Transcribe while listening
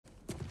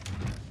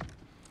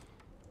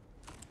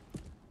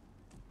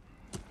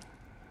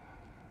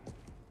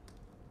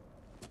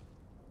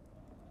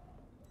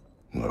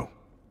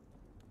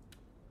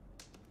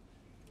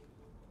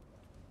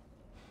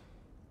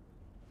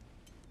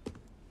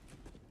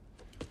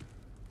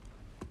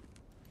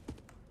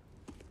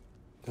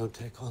don't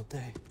take all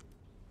day.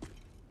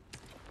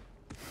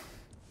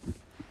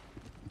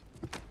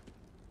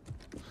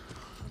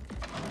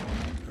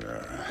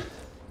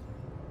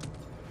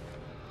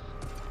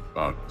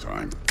 About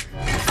time.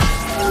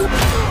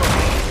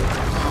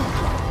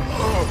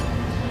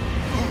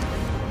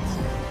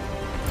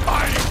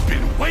 I've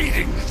been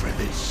waiting for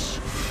this.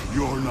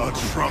 You're not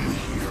from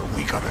here.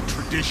 We got a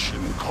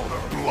tradition called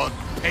a blood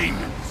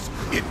payments.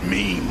 It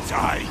means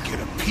I get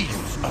a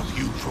piece of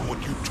you for what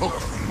you took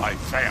from my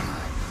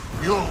family.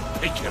 You'll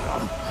pick it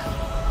up.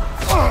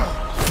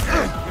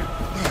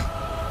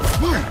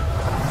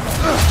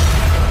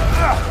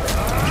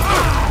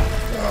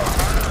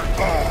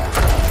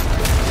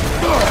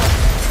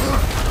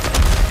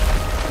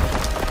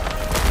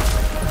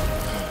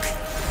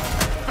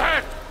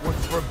 That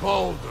was for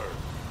Baldur.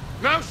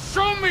 Now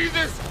show me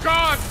this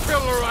god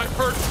killer I've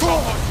heard so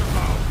much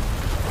about.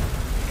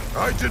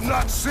 I did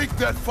not seek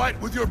that fight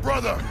with your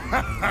brother.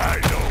 I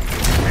don't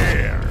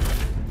care.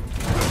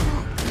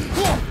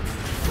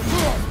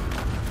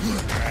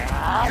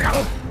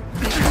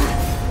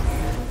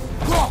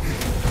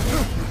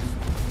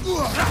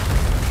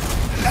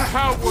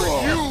 How were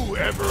you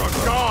ever a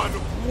god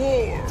of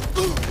war?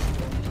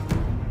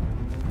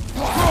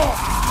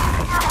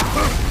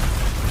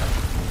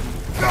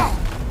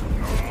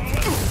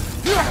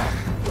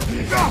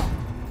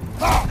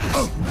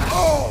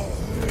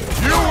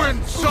 You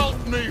insult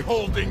me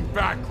holding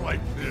back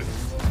like this.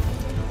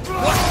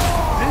 What's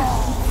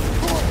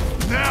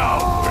this?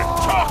 Now we're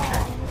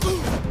talking.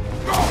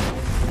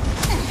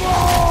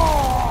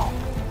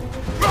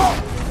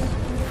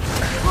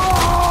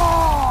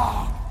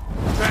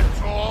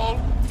 That's all?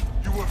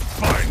 You were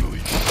finally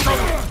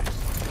showing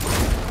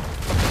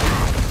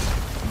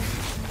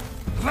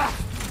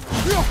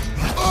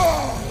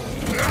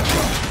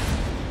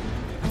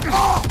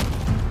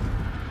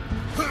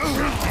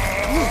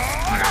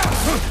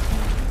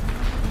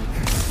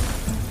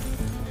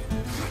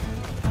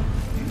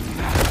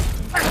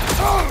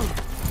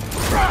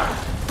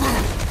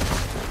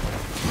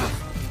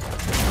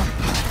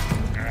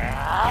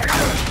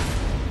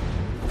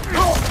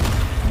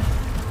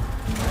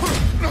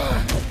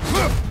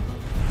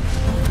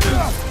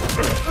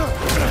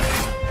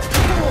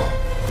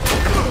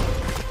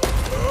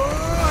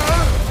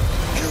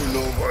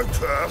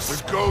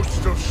the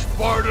ghost of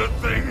Sparta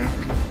thing?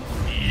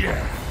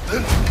 Yeah.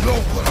 Then you know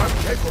what I'm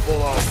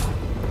capable of.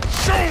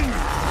 Show me!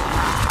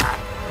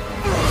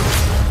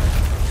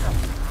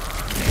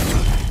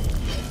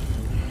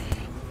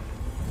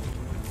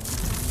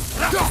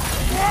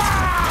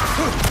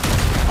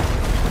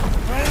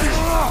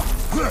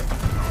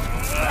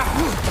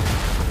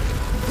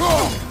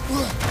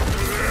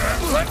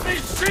 Let me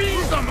see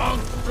the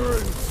monster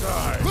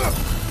inside!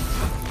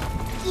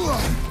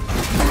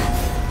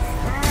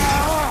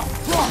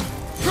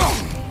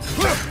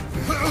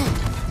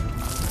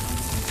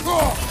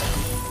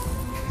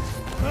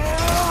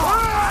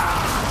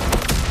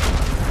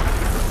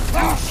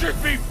 You should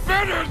be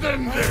better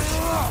than this!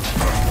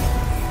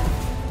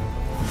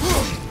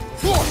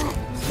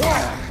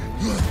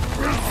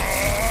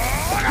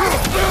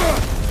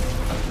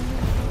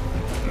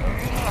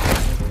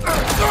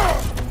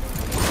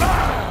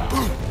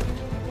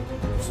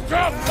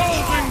 Stop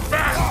holding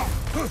back!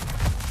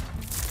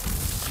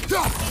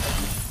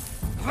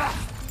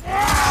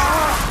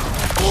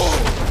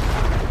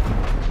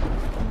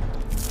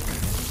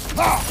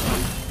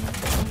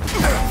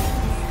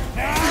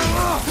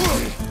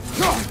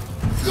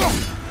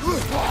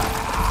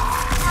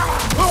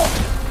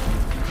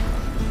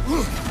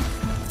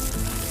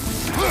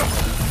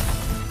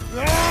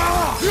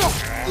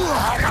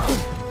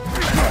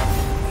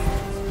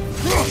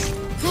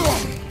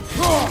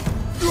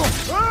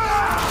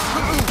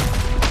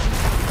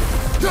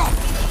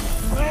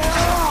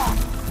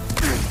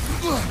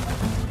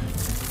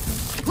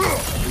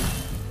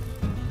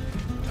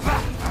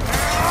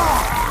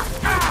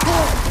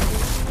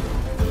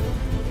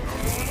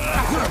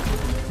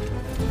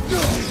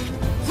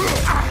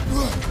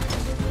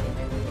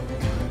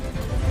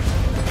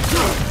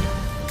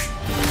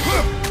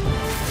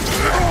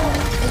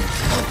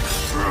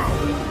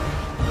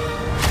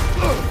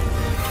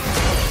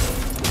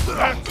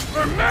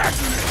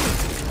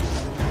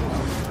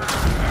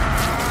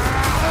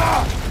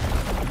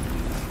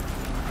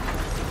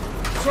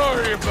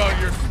 Sorry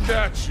about your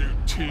statue,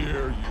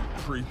 Tyr, you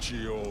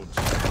preachy old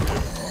stick.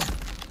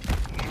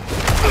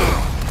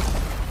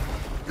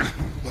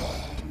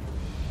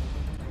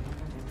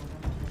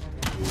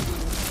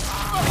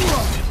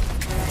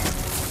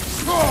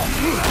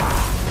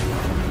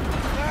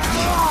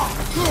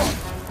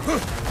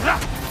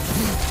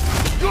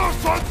 Your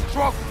son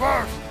struck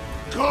first!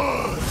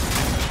 Good!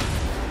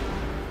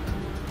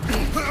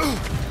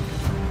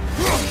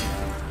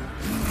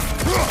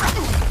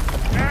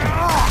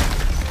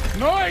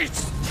 Nice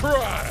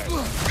try!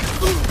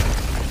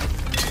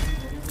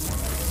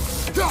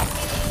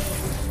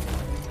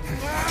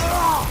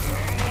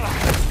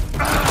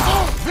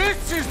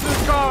 This is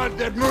the god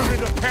that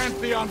murdered a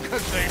pantheon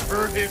because they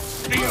hurt his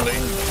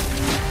feelings?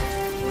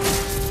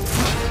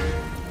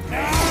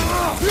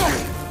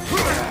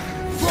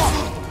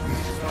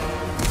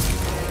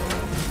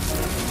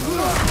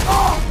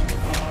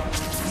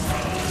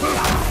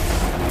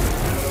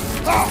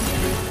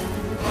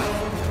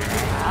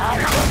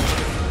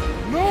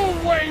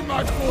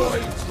 my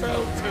boys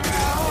fell to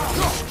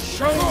this.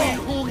 Show me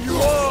who you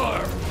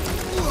are!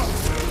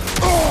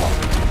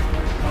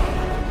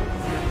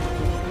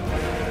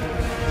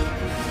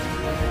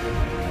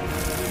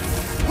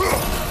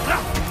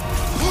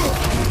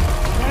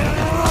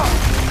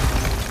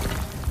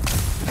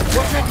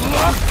 Was it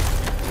luck?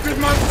 Did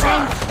my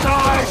sons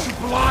die to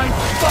blind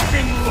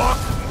fucking luck?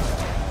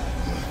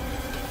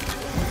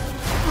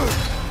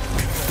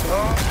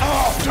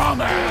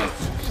 Dumbass!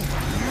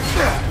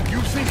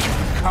 You think you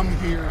can come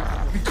here,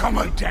 become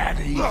a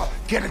daddy,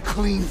 get a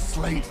clean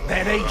slate?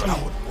 That ain't how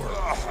it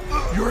works.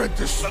 You're a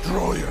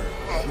destroyer,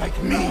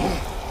 like me.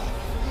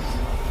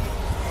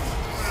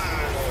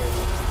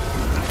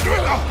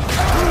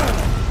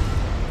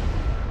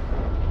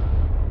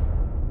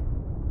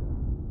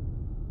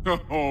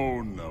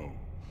 Oh no.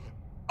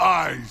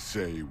 I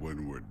say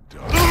when we're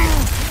done.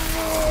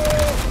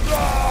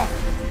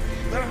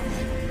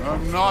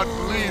 I'm not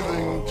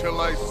leaving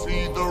till I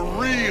see the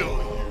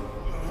real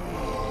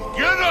you.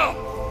 Get up!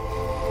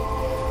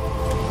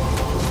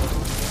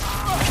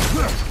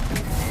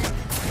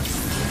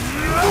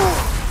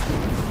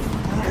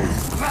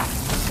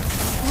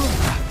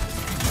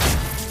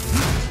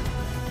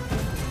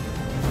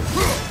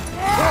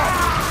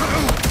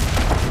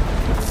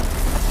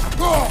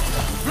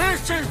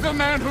 This is the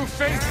man who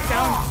faced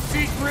down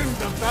Sigrun,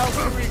 the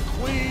Valkyrie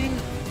Queen.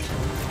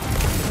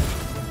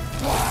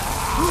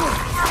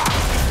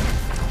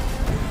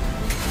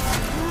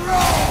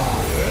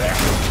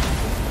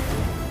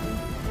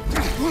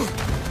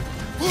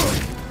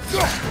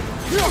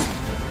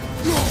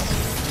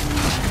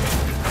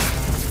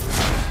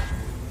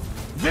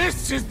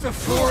 This is the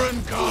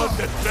foreign god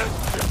that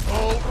best is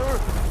over.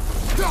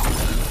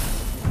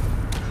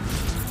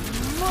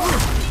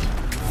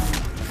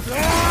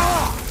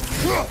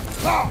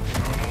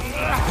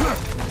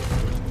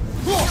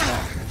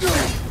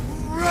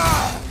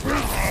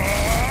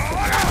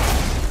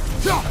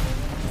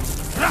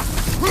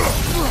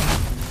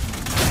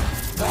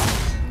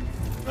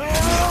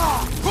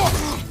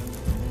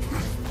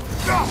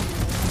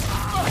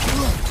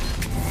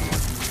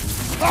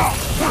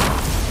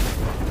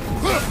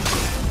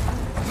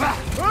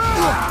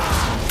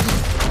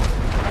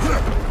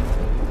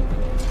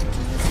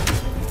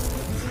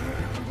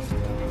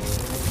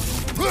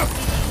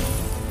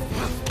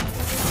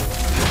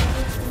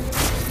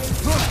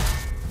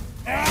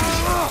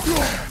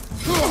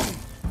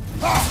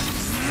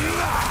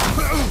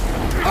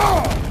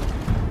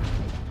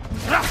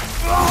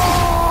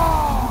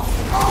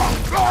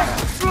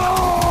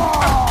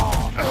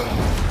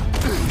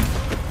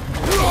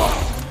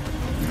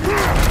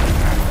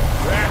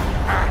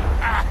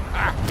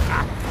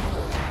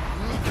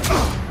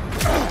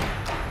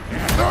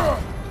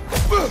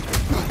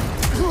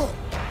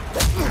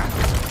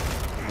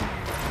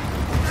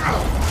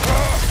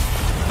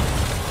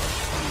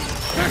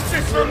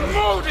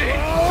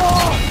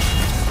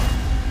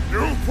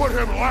 You put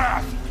him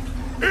last,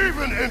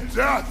 even in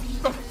death.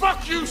 The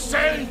fuck you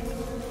say?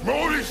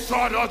 Modi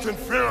saw us in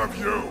fear of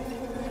you.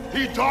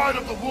 He died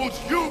of the wounds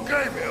you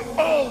gave him.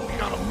 Oh, we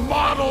got a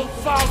model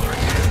father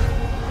here.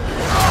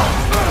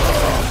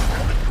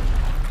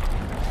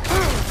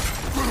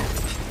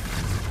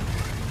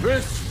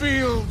 This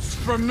feels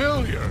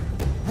familiar.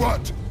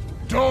 What?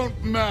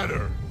 Don't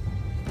matter.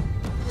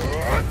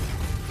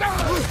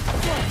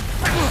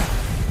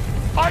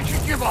 I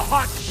could give a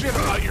hot shit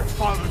about your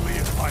fatherly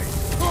advice.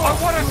 I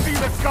want to see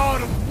the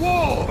god of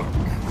war!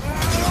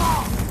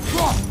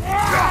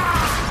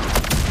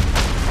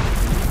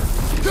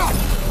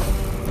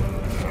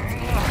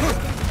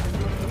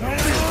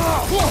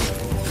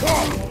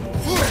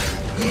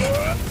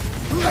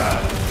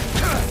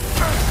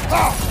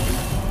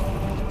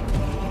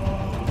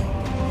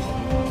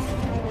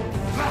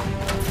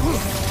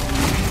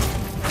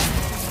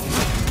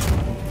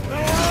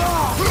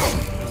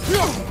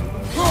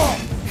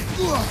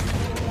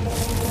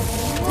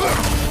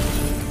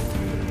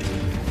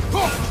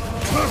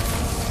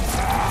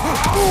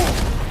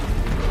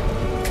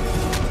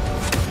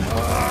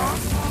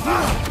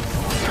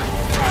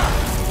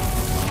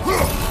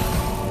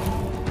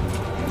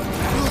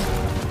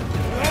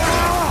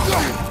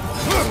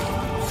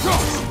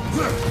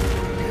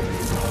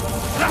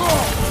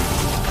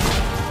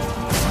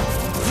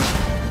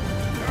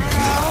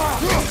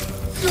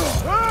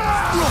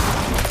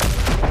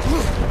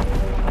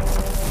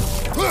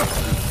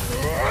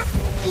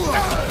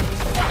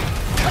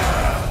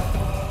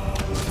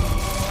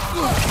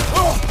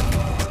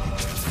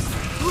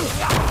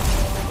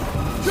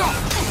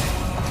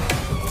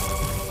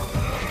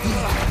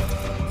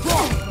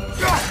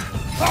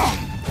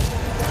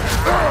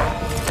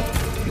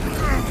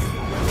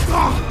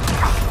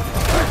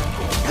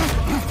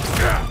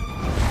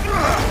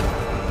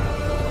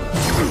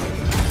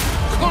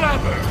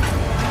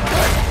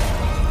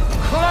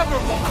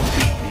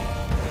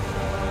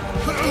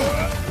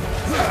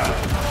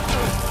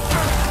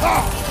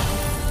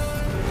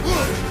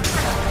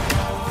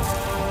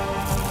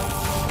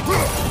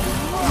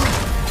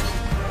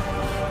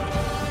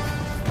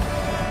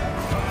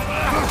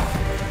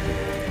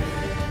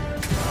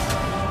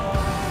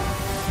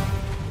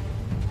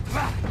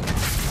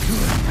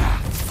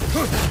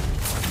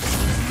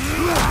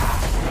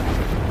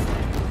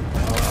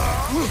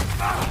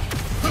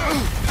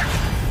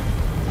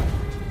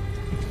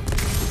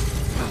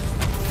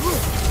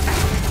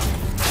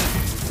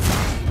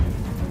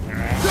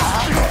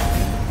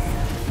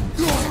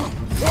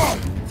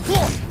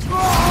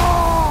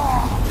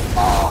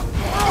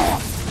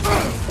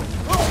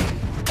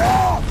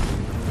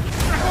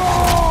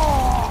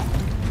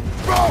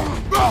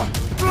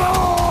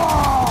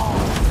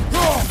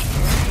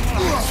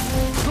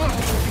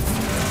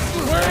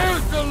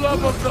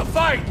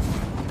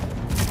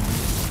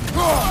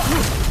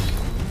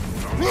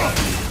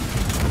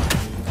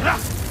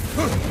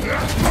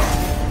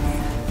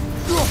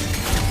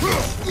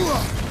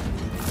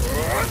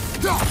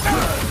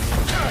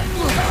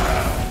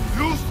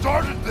 You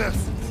started this!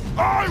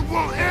 I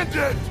will end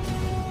it!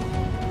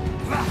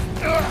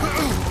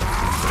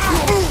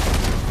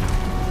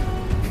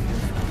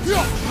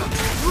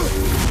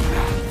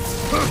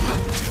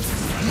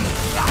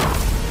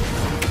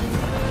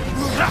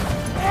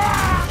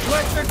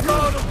 Let the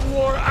god of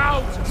war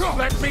out!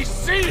 Let me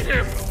see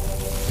him!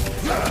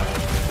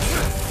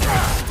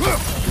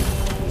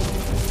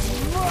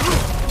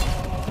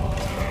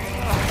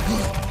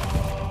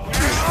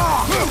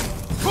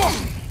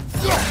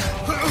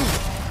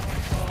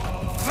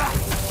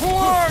 Who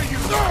are you?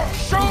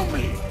 Show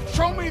me!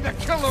 Show me the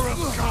killer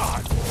of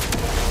gods!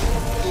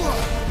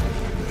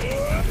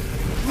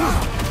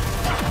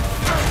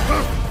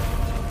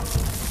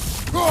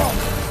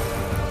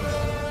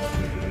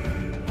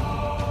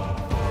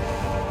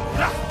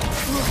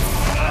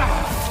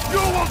 You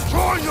will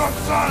join your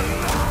son!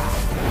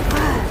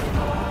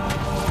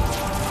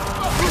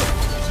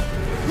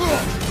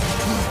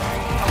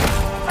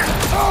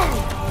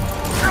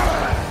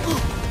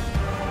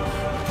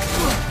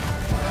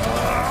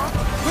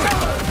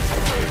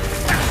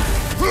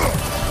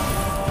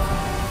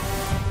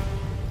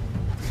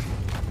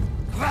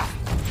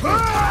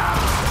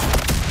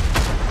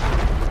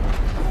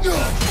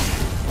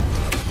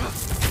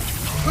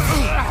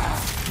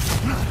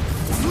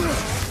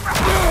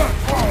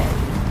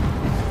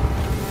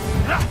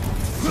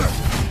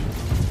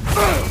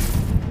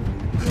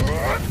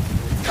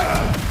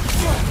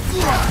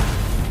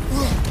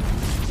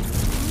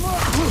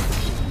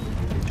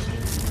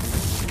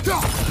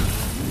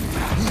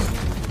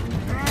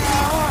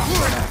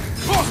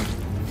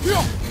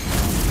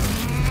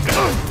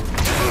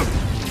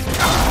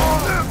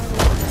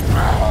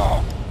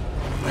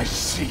 I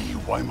see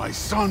why my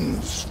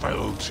sons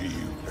fell to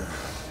you.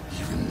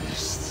 Even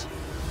this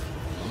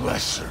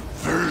lesser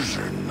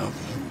version of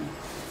you.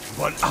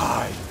 But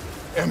I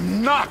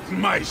am not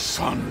my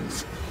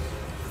sons.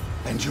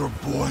 And your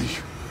boy,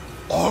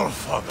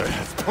 Allfather,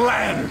 has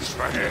plans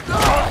for him.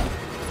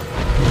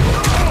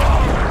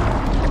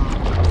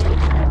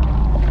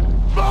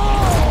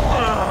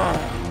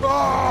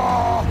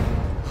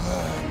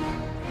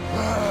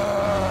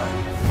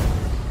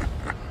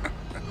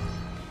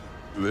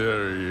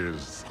 There he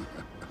is.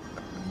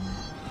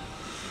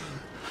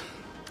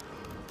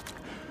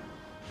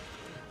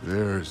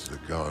 There's the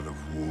god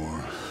of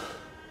war.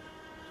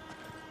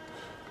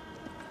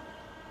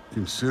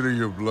 Consider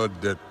your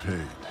blood debt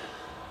paid.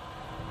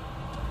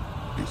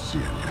 Be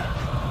seeing ya.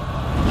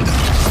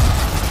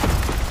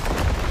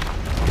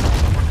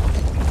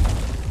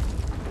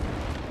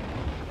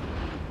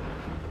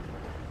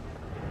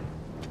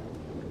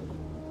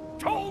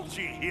 Told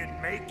you he'd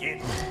make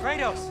it!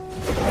 Kratos!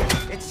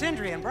 It's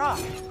Sindri and Brock.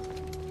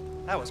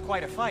 That was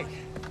quite a fight.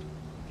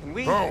 Can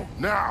we... Oh,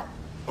 now!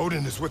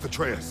 Odin is with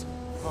Atreus.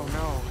 Oh,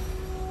 no.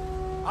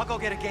 I'll go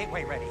get a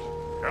gateway ready.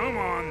 Come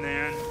on,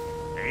 then.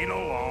 Ain't a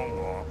long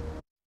walk.